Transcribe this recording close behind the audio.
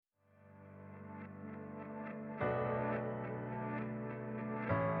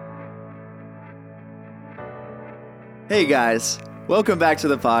Hey guys, welcome back to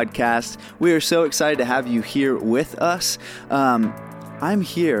the podcast. We are so excited to have you here with us. I'm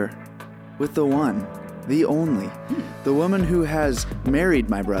here with the one, the only, the woman who has married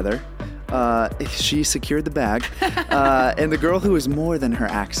my brother. She secured the bag, and the girl who is more than her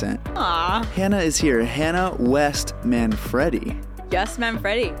accent. Aww. Hannah is here. Hannah West Manfredi. Just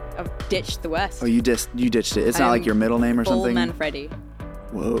Manfredi. I've ditched the West. Oh, you ditched it. It's not like your middle name or something? Full Manfredi.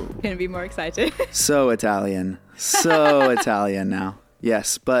 Whoa. Couldn't be more excited. So Italian. So Italian now.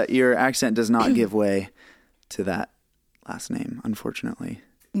 Yes, but your accent does not give way to that last name, unfortunately.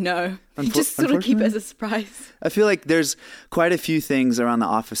 No. Just sort of keep it as a surprise. I feel like there's quite a few things around the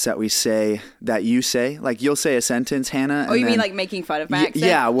office that we say that you say. Like you'll say a sentence, Hannah. Oh, you mean like making fun of my accent?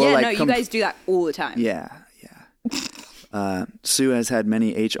 Yeah. Well, no, you guys do that all the time. Yeah. Sue has had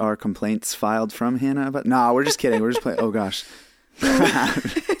many HR complaints filed from Hannah, but no, we're just kidding. We're just playing. Oh gosh.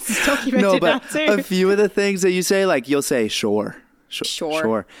 No, but a few of the things that you say, like you'll say sure,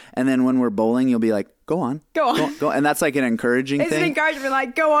 and then when we're bowling, you'll be like, go on, and that's like an encouraging thing. It's an encouragement,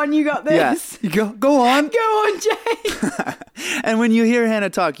 like, go on, you got this. Yeah, go on, Jay. And when you hear Hannah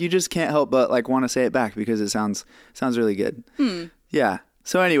talk, you just can't help but like want to say it back because it sounds really good. Yeah.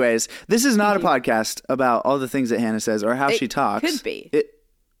 So, anyways, this is not a podcast about all the things that Hannah says or how she talks. Could be.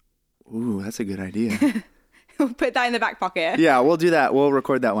 Ooh, that's a good idea. We'll put that in the back pocket. Yeah, we'll do that. We'll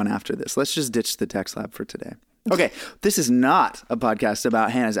record that one after this. Let's just ditch the text lab for today. Okay, this is not a podcast about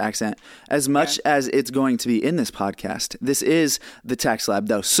Hannah's accent as much as it's going to be in this podcast. This is the text lab,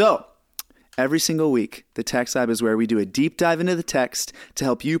 though. So, every single week, the text lab is where we do a deep dive into the text to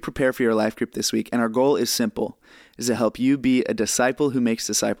help you prepare for your life group this week. And our goal is simple, is to help you be a disciple who makes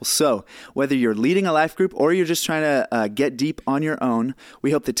disciples. So whether you're leading a life group or you're just trying to get deep on your own,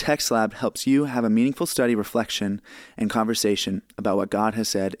 we hope the text lab helps you have a meaningful study, reflection, and conversation about what God has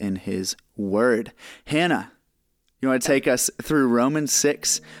said in his word. Hannah, you want to take us through Romans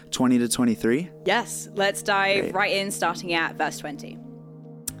 6, 20 to 23? Yes, let's dive right in, starting at verse 20.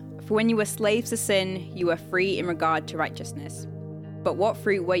 For when you were slaves to sin, you were free in regard to righteousness. But what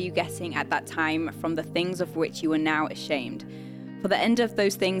fruit were you getting at that time from the things of which you are now ashamed? For the end of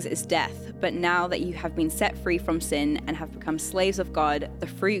those things is death. But now that you have been set free from sin and have become slaves of God, the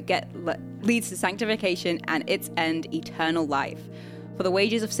fruit leads to sanctification and its end, eternal life. For the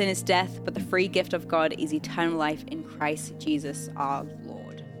wages of sin is death, but the free gift of God is eternal life in Christ Jesus our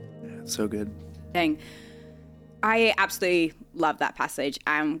Lord. Yeah, so good. Dang. I absolutely love that passage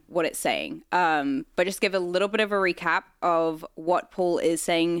and what it's saying. But just give a little bit of a recap of what Paul is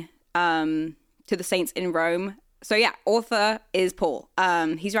saying to the saints in Rome. So yeah, author is Paul.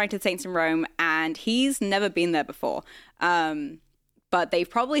 He's writing to the saints in Rome and he's never been there before. But they've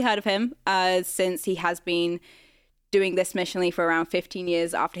probably heard of him since he has been doing this missionally for around 15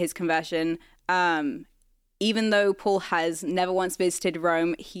 years after his conversion. Even though Paul has never once visited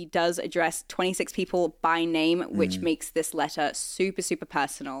Rome, he does address 26 people by name, which makes this letter super, super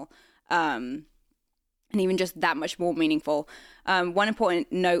personal, and even just that much more meaningful. One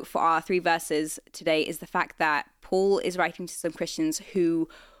important note for our 3 verses today is the fact that Paul is writing to some Christians who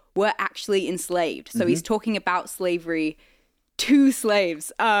were actually enslaved. So he's talking about slavery to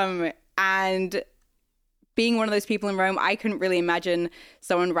slaves, and being one of those people in Rome, I couldn't really imagine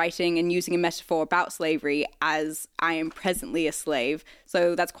someone writing and using a metaphor about slavery as I am presently a slave.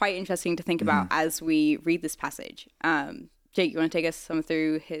 So that's quite interesting to think about as we read this passage. Jake, you want to take us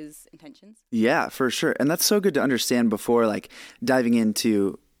through his intentions? Yeah, for sure. And that's so good to understand before like diving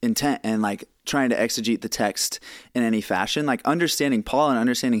into intent and like trying to exegete the text in any fashion. Like understanding Paul and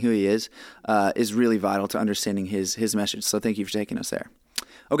understanding who he is really vital to understanding his message. So thank you for taking us there.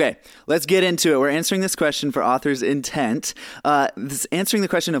 Okay, let's get into it. We're answering this question for author's intent. This answering the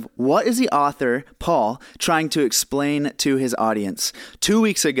question of what is the author, Paul, trying to explain to his audience? 2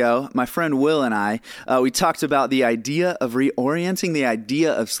 weeks ago, my friend Will and I, we talked about the idea of reorienting the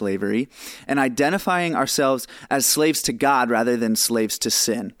idea of slavery and identifying ourselves as slaves to God rather than slaves to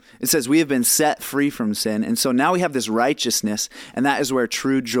sin. It says we have been set free from sin, and so now we have this righteousness, and that is where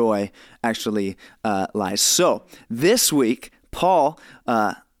true joy actually lies. So this week, Paul,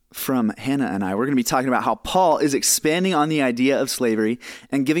 from Hannah and I, we're going to be talking about how Paul is expanding on the idea of slavery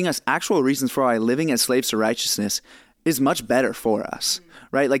and giving us actual reasons for why living as slaves to righteousness is much better for us,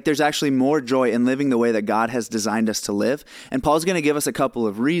 right? Like there's actually more joy in living the way that God has designed us to live. And Paul's going to give us a couple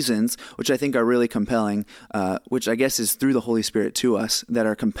of reasons, which I think are really compelling, which I guess is through the Holy Spirit to us, that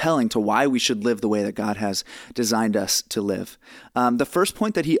are compelling to why we should live the way that God has designed us to live. The first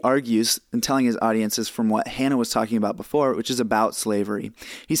point that he argues in telling his audience is from what Hannah was talking about before, which is about slavery.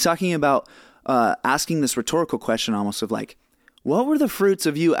 He's talking about asking this rhetorical question almost of like, what were the fruits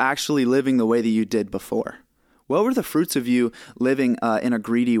of you actually living the way that you did before? What were the fruits of you living in a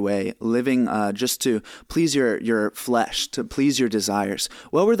greedy way, living just to please your flesh, to please your desires?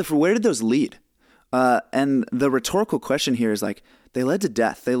 Where did those lead? And the rhetorical question here is like, they led to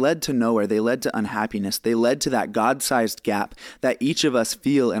death. They led to nowhere. They led to unhappiness. They led to that God-sized gap that each of us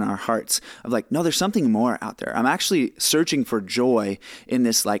feel in our hearts of like, no, there's something more out there. I'm actually searching for joy in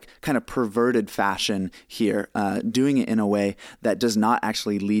this like kind of perverted fashion here, doing it in a way that does not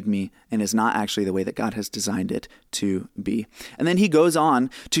actually lead me and is not actually the way that God has designed it to be. And then he goes on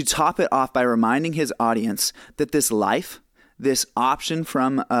to top it off by reminding his audience that this life, this option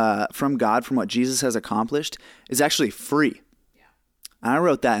from God, from what Jesus has accomplished, is actually free. And I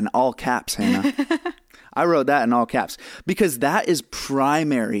wrote that in all caps, Hannah. I wrote that in all caps because that is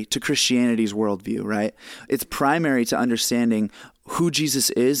primary to Christianity's worldview, right? It's primary to understanding who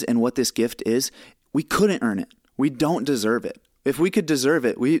Jesus is and what this gift is. We couldn't earn it. We don't deserve it. If we could deserve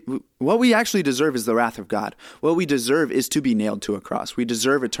it, what we actually deserve is the wrath of God. What we deserve is to be nailed to a cross. We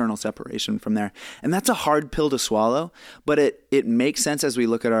deserve eternal separation from there. And that's a hard pill to swallow, but it makes sense as we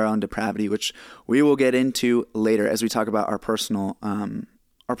look at our own depravity, which we will get into later as we talk about our personal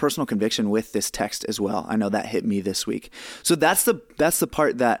conviction with this text as well. I know that hit me this week. So that's the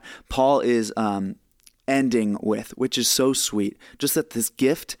part that Paul is ending with, which is so sweet. Just that this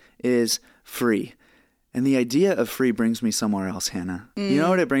gift is free. And the idea of free brings me somewhere else, Hannah. You know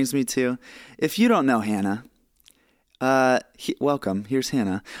what it brings me to? If you don't know Hannah, welcome. Here's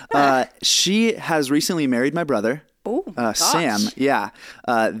Hannah. She has recently married my brother, Sam. Yeah.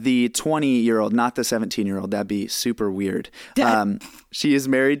 The 20-year-old, not the 17-year-old. That'd be super weird. She is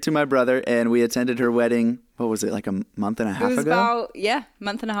married to my brother, and we attended her wedding. What was it, like a month and a half ago? It was about,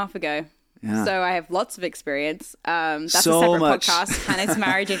 month and a half ago. Yeah. So I have lots of experience. That's so a separate much. Podcast. Hannah's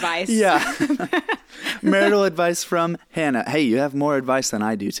marriage advice. Yeah. Marital advice from Hannah. Hey, you have more advice than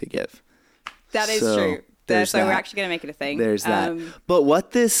I do to give. That is true. So we're actually going to make it a thing. There's that. But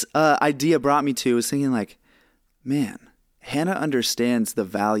what this idea brought me to was thinking like, man, Hannah understands the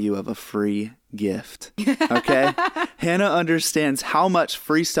value of a free gift. Okay? Hannah understands how much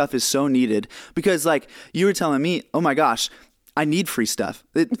free stuff is so needed because like you were telling me, oh my gosh, I need free stuff.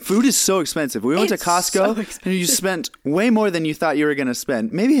 Food is so expensive. We went to Costco and you spent way more than you thought you were going to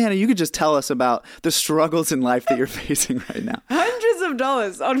spend. Maybe, Hannah, you could just tell us about the struggles in life that you're facing right now. Hundreds of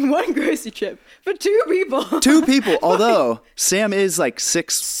dollars on one grocery trip for two people. Two people. Although Sam is like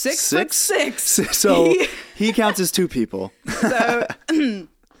 6'6". So he counts as two people. So,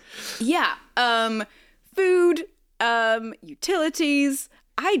 food, utilities.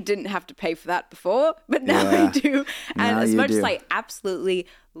 I didn't have to pay for that before, but now I do. And as much as I absolutely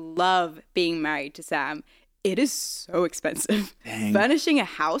love being married to Sam, it is so expensive. Dang. Furnishing a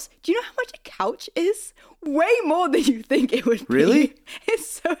house. Do you know how much a couch is? Way more than you think it would be. Really?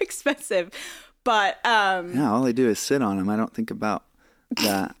 It's so expensive. But all I do is sit on them. I don't think about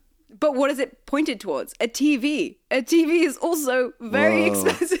that. But what is it pointed towards? A TV. A TV is also very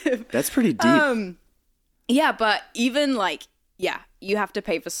expensive. That's pretty deep. But even like, you have to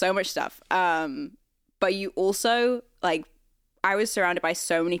pay for so much stuff. But you also, like, I was surrounded by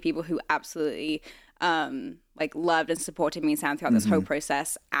so many people who absolutely, loved and supported me and Sam throughout this whole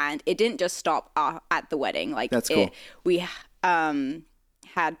process. And it didn't just stop at the wedding. Like, that's cool. We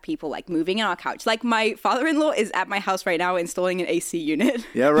had people, like, moving in our couch. Like, my father-in-law is at my house right now installing an AC unit.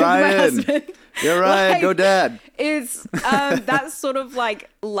 Yeah, Ryan. Yeah, Ryan. Like, go dad. It's that sort of, like,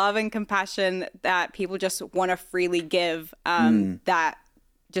 love and compassion that people just want to freely give that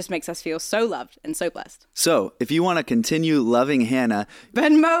just makes us feel so loved and so blessed. So if you want to continue loving Hannah,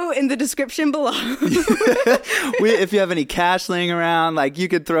 Venmo in the description below. If you have any cash laying around, like you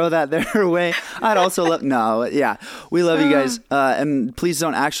could throw that their way. I'd also love, we love you guys. And please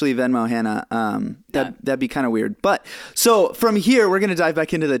don't actually Venmo Hannah. That'd be kind of weird. But so from here, we're going to dive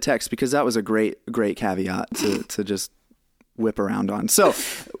back into the text because that was a great caveat to just whip around on. So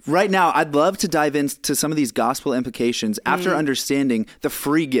right now, I'd love to dive into some of these gospel implications after understanding the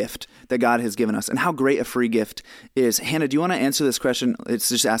free gift that God has given us and how great a free gift is. Hannah, do you want to answer this question? It's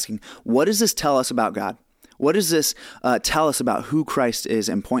just asking, what does this tell us about God? What does this tell us about who Christ is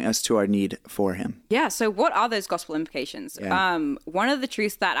and point us to our need for him? Yeah. So what are those gospel implications? Yeah. One of the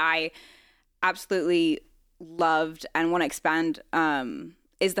truths that I absolutely loved and want to expand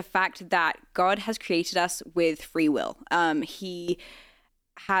is the fact that God has created us with free will. He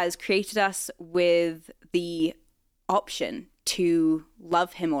has created us with the option to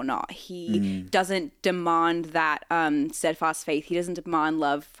love him or not. He doesn't demand that steadfast faith. He doesn't demand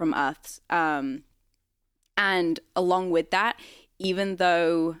love from us. And along with that, even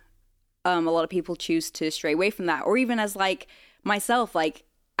though a lot of people choose to stray away from that, or even as like myself, like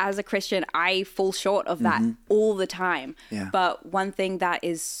as a Christian, I fall short of that all the time. Yeah. But one thing that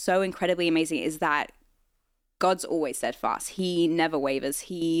is so incredibly amazing is that God's always steadfast. He never wavers.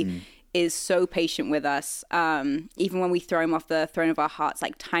 He is so patient with us. Even when we throw him off the throne of our hearts,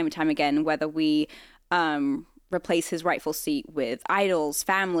 like time and time again, whether we replace his rightful seat with idols,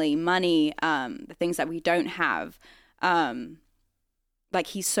 family, money, the things that we don't have. Like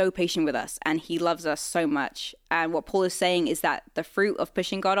he's so patient with us and he loves us so much. And what Paul is saying is that the fruit of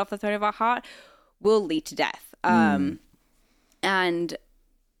pushing God off the throne of our heart will lead to death. But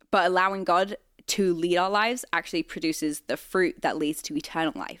allowing God to lead our lives actually produces the fruit that leads to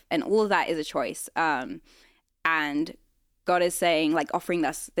eternal life. And all of that is a choice. And God is saying, like, offering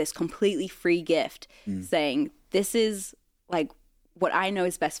us this completely free gift, saying, this is like what I know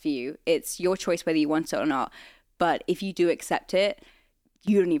is best for you. It's your choice whether you want it or not. But if you do accept it,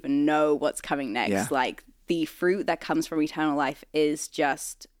 you don't even know what's coming next. Yeah. Like the fruit that comes from eternal life is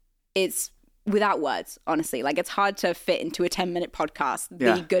just, it's without words, honestly. Like it's hard to fit into a 10-minute podcast,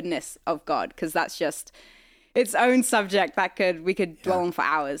 the goodness of God, because that's just its own subject that we could dwell on for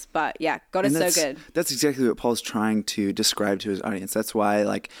hours. But yeah, God is so good. That's exactly what Paul's trying to describe to his audience. That's why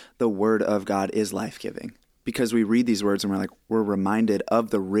like the word of God is life-giving. Because we read these words and we're reminded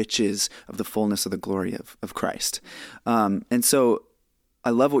of the riches of the fullness of the glory of Christ. And so I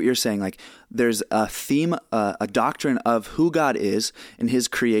love what you're saying. Like there's a theme, a doctrine of who God is in his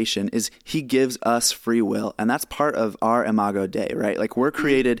creation is he gives us free will. And that's part of our Imago Dei, right? Like we're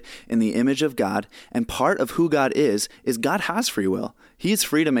created in the image of God, and part of who God is God has free will. He's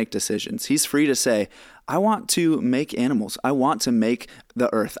free to make decisions. He's free to say, I want to make animals. I want to make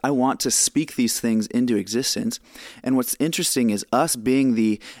the earth. I want to speak these things into existence. And what's interesting is us being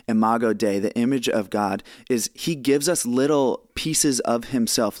the Imago Dei, the image of God, is he gives us little pieces of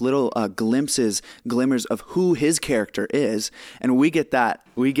himself, little glimmers of who his character is. And we get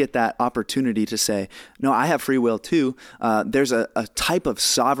that opportunity to say, no, I have free will too. There's a type of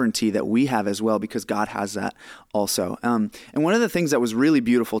sovereignty that we have as well, because God has that also. And one of the things that was really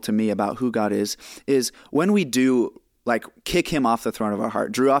beautiful to me about who God is when we do like kick him off the throne of our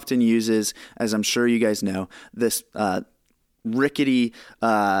heart. Drew often uses, as I'm sure you guys know, this rickety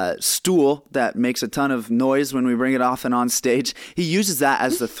stool that makes a ton of noise when we bring it off and on stage. He uses that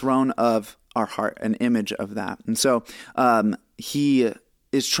as the throne of our heart, an image of that. And so he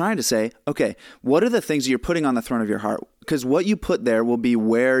is trying to say, okay, what are the things you're putting on the throne of your heart? Because what you put there will be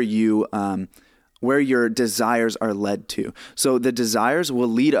where your desires are led to. So the desires will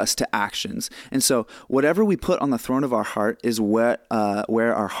lead us to actions. And so whatever we put on the throne of our heart is where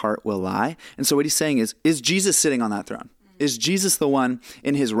our heart will lie. And so what he's saying is Jesus sitting on that throne? Is Jesus the one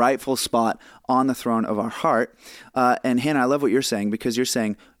in his rightful spot on the throne of our heart? And Hannah, I love what you're saying, because you're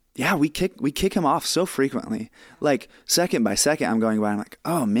saying, yeah, we kick him off so frequently. Like second by second, I'm going by, I'm like,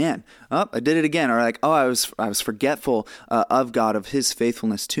 oh man, I did it again. Or like, oh, I was forgetful of God, of his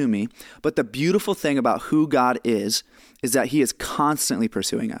faithfulness to me. But the beautiful thing about who God is that he is constantly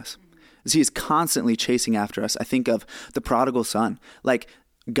pursuing us. He is constantly chasing after us. I think of the prodigal son. Like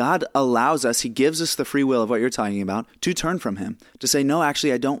God allows us, he gives us the free will of what you're talking about, to turn from him, to say, no,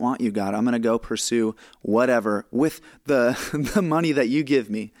 actually, I don't want you, God. I'm going to go pursue whatever with the money that you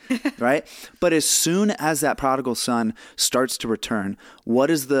give me, right? But as soon as that prodigal son starts to return, what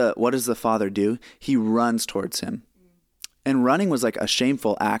does the father do? He runs towards him. And running was like a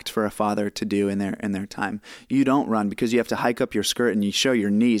shameful act for a father to do in their time. You don't run because you have to hike up your skirt and you show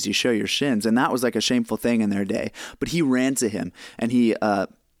your knees, you show your shins. And that was like a shameful thing in their day. But he ran to him and he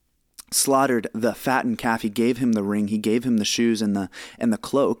slaughtered the fattened calf. He gave him the ring. He gave him the shoes and the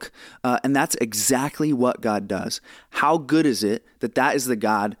cloak. And that's exactly what God does. How good is it that is the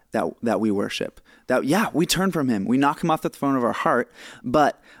God that we worship? That, yeah, we turn from him. We knock him off the throne of our heart,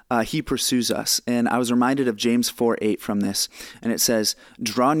 but he pursues us. And I was reminded of James 4:8 from this. And it says,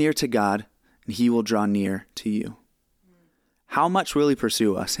 draw near to God and he will draw near to you. How much will he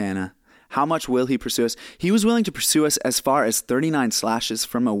pursue us, Hannah? How much will he pursue us? He was willing to pursue us as far as 39 slashes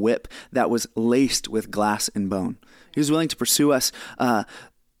from a whip that was laced with glass and bone. He was willing to pursue us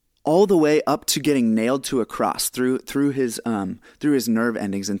all the way up to getting nailed to a cross through his nerve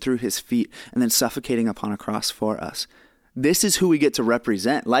endings and through his feet, and then suffocating upon a cross for us. This is who we get to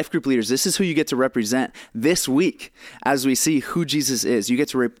represent. Life group leaders, this is who you get to represent this week as we see who Jesus is. You get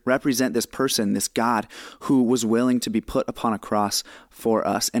to represent this person, this God who was willing to be put upon a cross for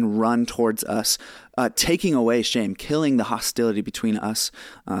us and run towards us, taking away shame, killing the hostility between us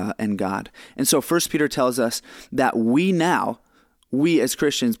and God. And so 1 Peter tells us that we as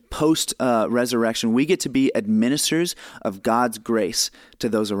Christians, post-resurrection, we get to be administrators of God's grace to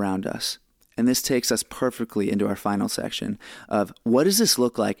those around us. And this takes us perfectly into our final section of what does this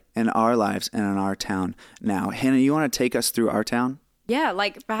look like in our lives and in our town now? Hannah, you want to take us through our town? Yeah,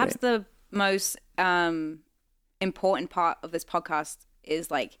 like perhaps the most important part of this podcast is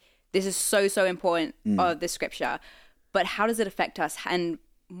like, this is so important of this scripture, but how does it affect us? And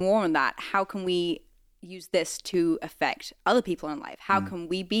more on that, how can we use this to affect other people in life? How can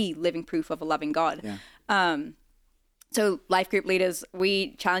we be living proof of a loving God? Yeah. So life group leaders,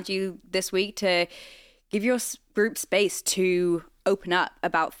 we challenge you this week to give your group space to open up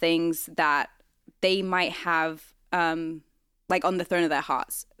about things that they might have like on the throne of their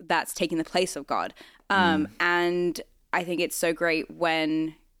hearts that's taking the place of God. And I think it's so great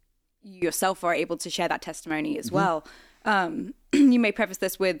when you yourself are able to share that testimony as well. You may preface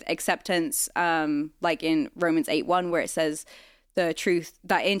this with acceptance, like in Romans 8:1, where it says, the truth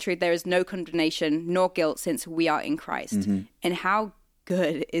that in truth there is no condemnation nor guilt since we are in Christ. And how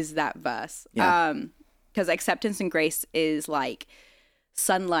good is that verse? Because acceptance and grace is like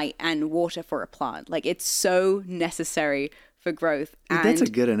sunlight and water for a plant. Like it's so necessary for growth. Dude, and that's a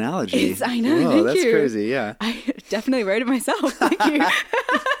good analogy. I know. Whoa, thank that's you. crazy. Yeah, I definitely wrote it myself. Thank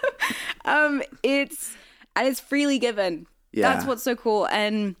you. It's freely given. Yeah. That's what's so cool.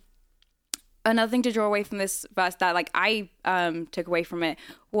 And another thing to draw away from this verse that like I took away from it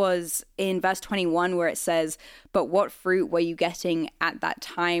was in verse 21, where it says, but what fruit were you getting at that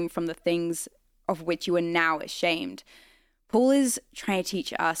time from the things of which you are now ashamed? Paul is trying to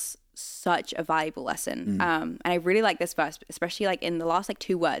teach us such a valuable lesson. And I really like this verse, especially like in the last like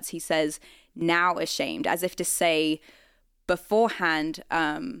 2 words. He says, now ashamed, as if to say beforehand,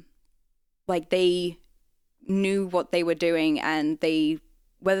 like they knew what they were doing, and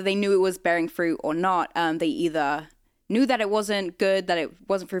whether they knew it was bearing fruit or not, they either knew that it wasn't good, that it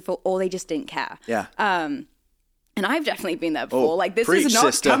wasn't fruitful, or they just didn't care. Yeah. And I've definitely been there before. Like, this preach, is not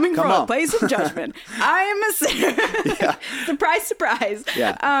sister. coming Come from on. a place of judgment. I am a sinner. Yeah. Surprise, surprise.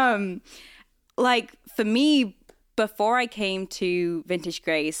 Yeah. Like, for me, before I came to Vintage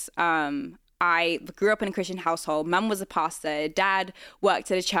Grace, I grew up in a Christian household. Mum was a pastor. Dad worked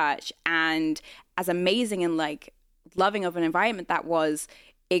at a church. And as amazing and, like, loving of an environment that was,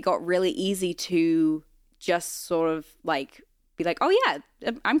 it got really easy to just sort of, like, be like, oh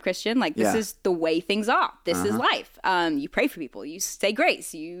yeah, I'm Christian. Like, this is the way things are. This is life. You pray for people. You say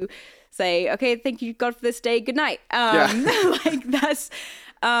grace. You say, okay, thank you, God, for this day. Good night. Like that's,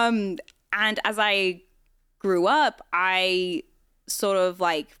 and as I grew up, I sort of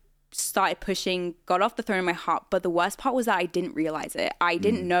like started pushing God off the throne of my heart. But the worst part was that I didn't realize it. I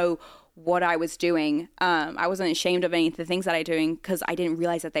didn't know what I was doing. I wasn't ashamed of any of the things that I was doing because I didn't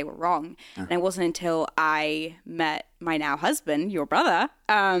realize that they were wrong. And it wasn't until I met my now husband, your brother,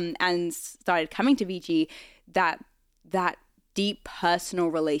 and started coming to VG that deep personal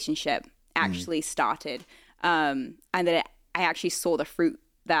relationship actually started. And that I actually saw the fruit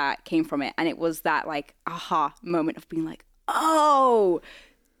that came from it. And it was that like aha moment of being like, oh,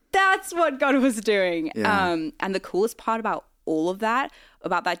 that's what God was doing. And the coolest part about all of that,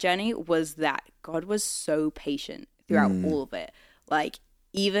 about that journey, was that God was so patient throughout all of it. Like,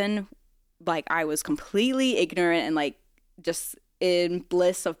 even like I was completely ignorant and like just in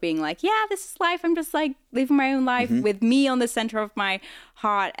bliss of being like, yeah, this is life. I'm just like living my own life with me on the center of my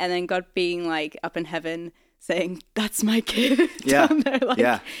heart. And then God being like up in heaven saying, that's my kid. Down there.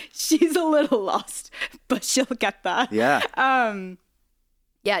 Like, she's a little lost, but she'll get that.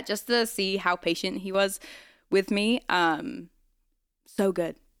 Just to see how patient he was with me. So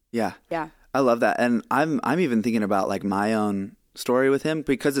good. Yeah. I love that. And I'm even thinking about like my own story with him,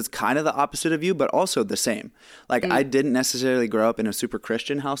 because it's kind of the opposite of you, but also the same. Like I didn't necessarily grow up in a super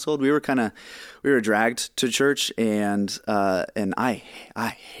Christian household. We were dragged to church, and I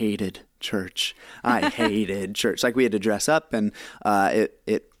hated church. I hated church. Like, we had to dress up, and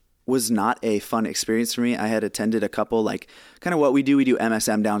it was not a fun experience for me. I had attended a couple, like, kind of what we do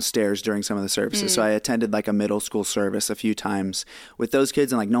MSM downstairs during some of the services. So I attended like a middle school service a few times with those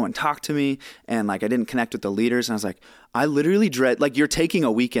kids, and like no one talked to me, and like I didn't connect with the leaders, and I was like, I literally dread, like, you're taking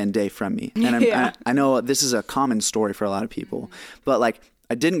a weekend day from me. And I know this is a common story for a lot of people, but like,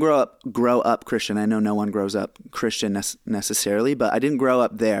 I didn't grow up Christian. I know no one grows up Christian necessarily, but I didn't grow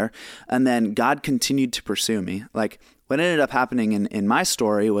up there. And then God continued to pursue me. Like, what ended up happening in my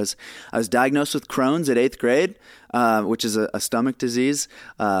story was I was diagnosed with Crohn's at 8th grade, which is a stomach disease.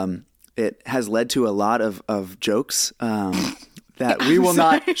 It has led to a lot of jokes that we will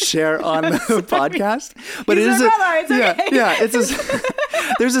not share on the podcast. But it is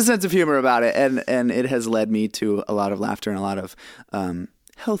there's a sense of humor about it, and it has led me to a lot of laughter and a lot of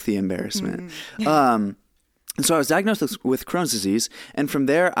healthy embarrassment. And so I was diagnosed with Crohn's disease, and from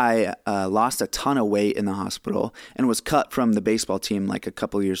there I lost a ton of weight in the hospital and was cut from the baseball team like a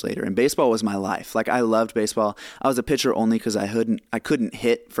couple years later. And baseball was my life. Like I loved baseball. I was a pitcher only because I couldn't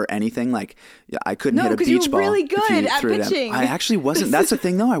hit for anything. Like I couldn't hit a beach ball. No, because you were really good at pitching. I actually wasn't. That's the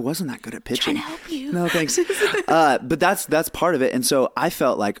thing, though. I wasn't that good at pitching. Trying to help you. No, thanks. But that's part of it. And so I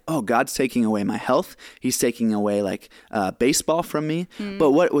felt like, oh, God's taking away my health. He's taking away like baseball from me.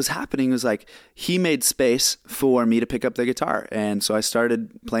 But what was happening was like He made space for me to pick up the guitar. And so I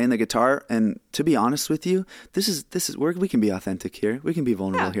started playing the guitar. And to be honest with you, this is where we can be authentic here. We can be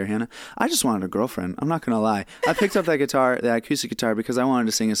vulnerable here, Hannah. I just wanted a girlfriend. I'm not going to lie. I picked up that guitar, the acoustic guitar, because I wanted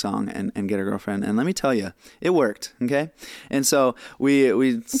to sing a song and get a girlfriend. And let me tell you, it worked. Okay. And so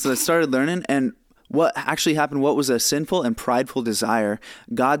we started learning, and what actually happened, what was a sinful and prideful desire,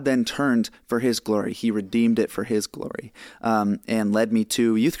 God then turned for His glory. He redeemed it for His glory, and led me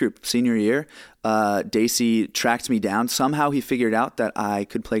to youth group senior year. Daisy tracked me down. Somehow he figured out that I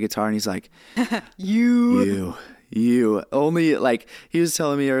could play guitar, and he's like, you only, like, he was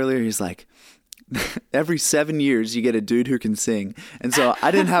telling me earlier, he's like, every 7 years you get a dude who can sing. And so I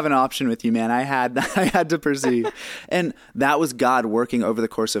didn't have an option with you, man. I had to pursue. And that was God working over the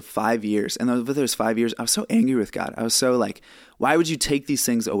course of 5 years. And over those 5 years, I was so angry with God. I was so like, why would you take these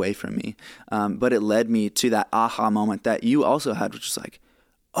things away from me? But it led me to that aha moment that you also had, which was like,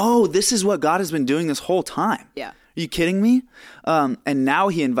 oh, this is what God has been doing this whole time. Yeah. Are you kidding me? And now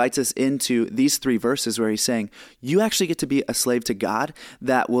He invites us into these 3 verses where He's saying, you actually get to be a slave to God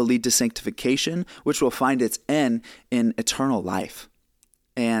that will lead to sanctification, which will find its end in eternal life.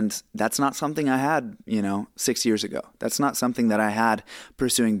 And that's not something I had, 6 years ago. That's not something that I had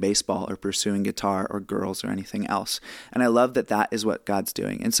pursuing baseball or pursuing guitar or girls or anything else. And I love that that is what God's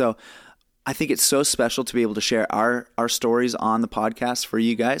doing. And so I think it's so special to be able to share our stories on the podcast for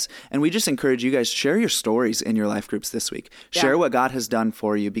you guys. And we just encourage you guys, share your stories in your life groups this week. Yeah. Share what God has done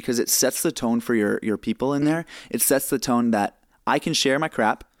for you, because it sets the tone for your people in there. It sets the tone that I can share my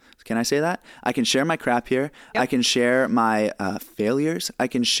crap. Can I say that? I can share my crap here. Yep. I can share my failures. I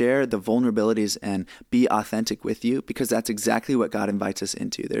can share the vulnerabilities and be authentic with you, because that's exactly what God invites us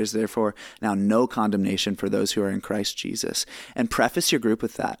into. There's therefore now no condemnation for those who are in Christ Jesus. And preface your group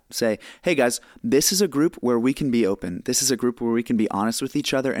with that. Say, hey guys, this is a group where we can be open. This is a group where we can be honest with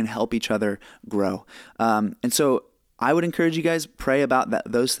each other and help each other grow. And so I would encourage you guys, pray about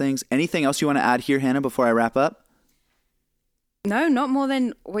those things. Anything else you want to add here, Hannah, before I wrap up? No, not more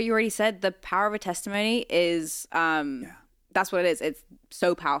than what you already said. The power of a testimony is, that's what it is. It's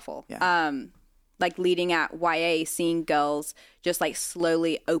so powerful. Yeah. Like leading at YA, seeing girls just like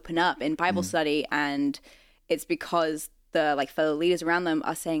slowly open up in Bible study. And it's because the like fellow leaders around them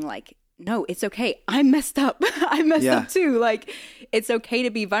are saying like, no, it's okay. I messed up. I messed up too. Like, it's okay to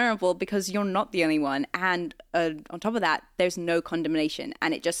be vulnerable because you're not the only one. And on top of that, there's no condemnation.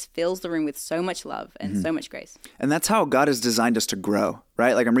 And it just fills the room with so much love and so much grace. And that's how God has designed us to grow,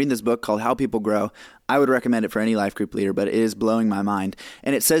 right? Like I'm reading this book called How People Grow. I would recommend it for any life group leader, but it is blowing my mind.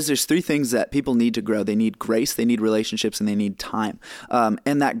 And it says there's 3 things that people need to grow. They need grace, they need relationships, and they need time.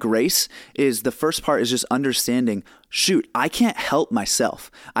 And that grace is, the first part is just understanding, shoot, I can't help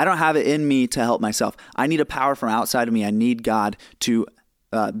myself. I don't have it in me to help myself. I need a power from outside of me. I need God to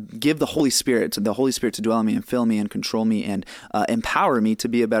give the Holy Spirit to dwell in me and fill me and control me and empower me to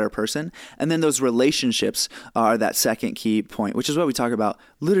be a better person. And then those relationships are that second key point, which is what we talk about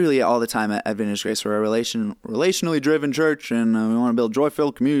literally all the time at Vintage Grace. We're a relationally driven church, and we want to build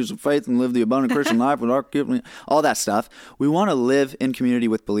joy-filled communities of faith and live the abundant Christian life with our all that stuff. We want to live in community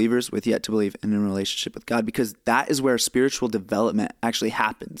with believers, with yet to believe, and in a relationship with God, because that is where spiritual development actually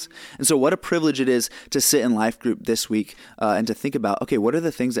happens. And so what a privilege it is to sit in life group this week and to think about, okay, what are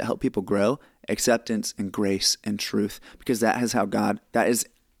the things that help people grow? Acceptance and grace and truth, because that is how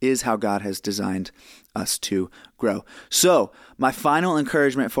God has designed us to grow. So my final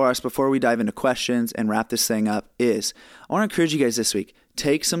encouragement for us before we dive into questions and wrap this thing up is, I want to encourage you guys this week,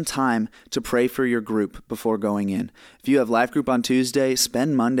 take some time to pray for your group before going in. If you have life group on Tuesday,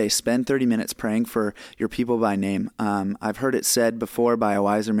 spend 30 minutes praying for your people by name. I've heard it said before by a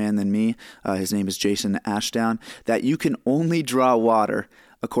wiser man than me, his name is Jason Ashdown, that you can only draw water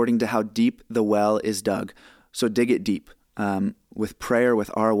according to how deep the well is dug. So dig it deep. With prayer, with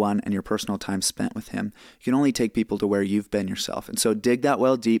R1, and your personal time spent with Him. You can only take people to where you've been yourself. And so dig that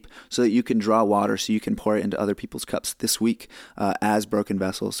well deep so that you can draw water, so you can pour it into other people's cups this week as broken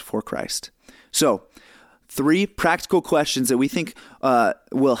vessels for Christ. So 3 practical questions that we think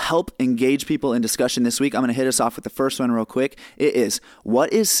will help engage people in discussion this week. I'm going to hit us off with the first one real quick. It is,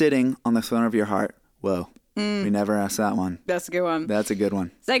 what is sitting on the throne of your heart? Whoa, We never asked that one. That's a good one. That's a good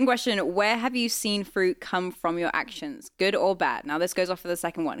one. Second question, where have you seen fruit come from your actions? Good or bad? Now this goes off for the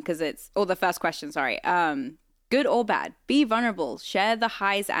second one because the first question, sorry. Good or bad? Be vulnerable. Share the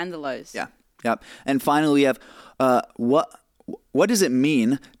highs and the lows. Yeah. Yep. And finally, we have what does it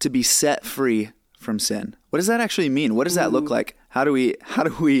mean to be set free from sin? What does that actually mean? What does that look like? How do we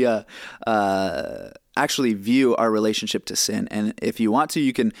actually view our relationship to sin? And if you want to,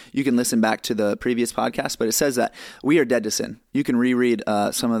 you can listen back to the previous podcast, but it says that we are dead to sin. You can reread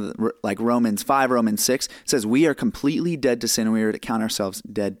some of the, like Romans 5, Romans 6. It says we are completely dead to sin and we are to count ourselves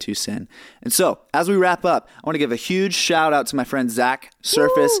dead to sin. And so as we wrap up, I want to give a huge shout out to my friend Zach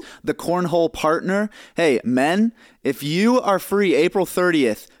Surface, the cornhole partner. Hey, men, if you are free April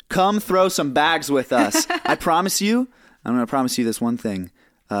 30th, come throw some bags with us. I'm going to promise you this one thing.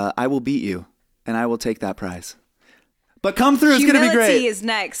 I will beat you. And I will take that prize. But come through, it's going to be great. Humility is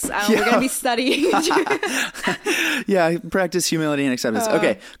next. We're going to be studying. Yeah, practice humility and acceptance.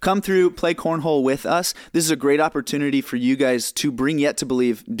 Okay, come through, play cornhole with us. This is a great opportunity for you guys to bring Yet to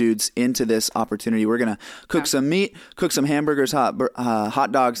Believe dudes into this opportunity. We're going to cook some meat, cook some hamburgers,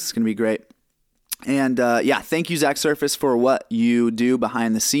 hot dogs. It's going to be great. And thank you, Zach Surface, for what you do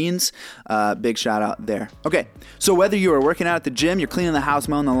behind the scenes. Big shout out there. Okay, so whether you are working out at the gym, you're cleaning the house,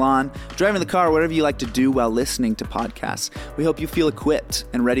 mowing the lawn, driving the car, whatever you like to do while listening to podcasts, we hope you feel equipped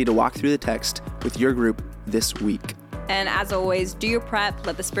and ready to walk through the text with your group this week. And as always, do your prep,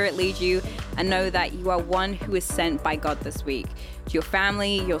 let the Spirit lead you, and know that you are one who is sent by God this week. To your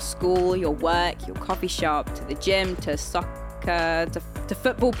family, your school, your work, your coffee shop, to the gym, to soccer, to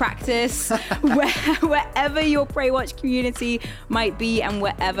football practice, wherever your Pray Watch community might be and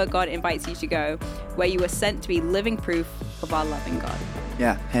wherever God invites you to go, where you are sent to be living proof of our loving God.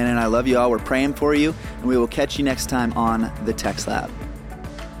 Yeah, Hannah and I love you all. We're praying for you, and we will catch you next time on the Text Lab.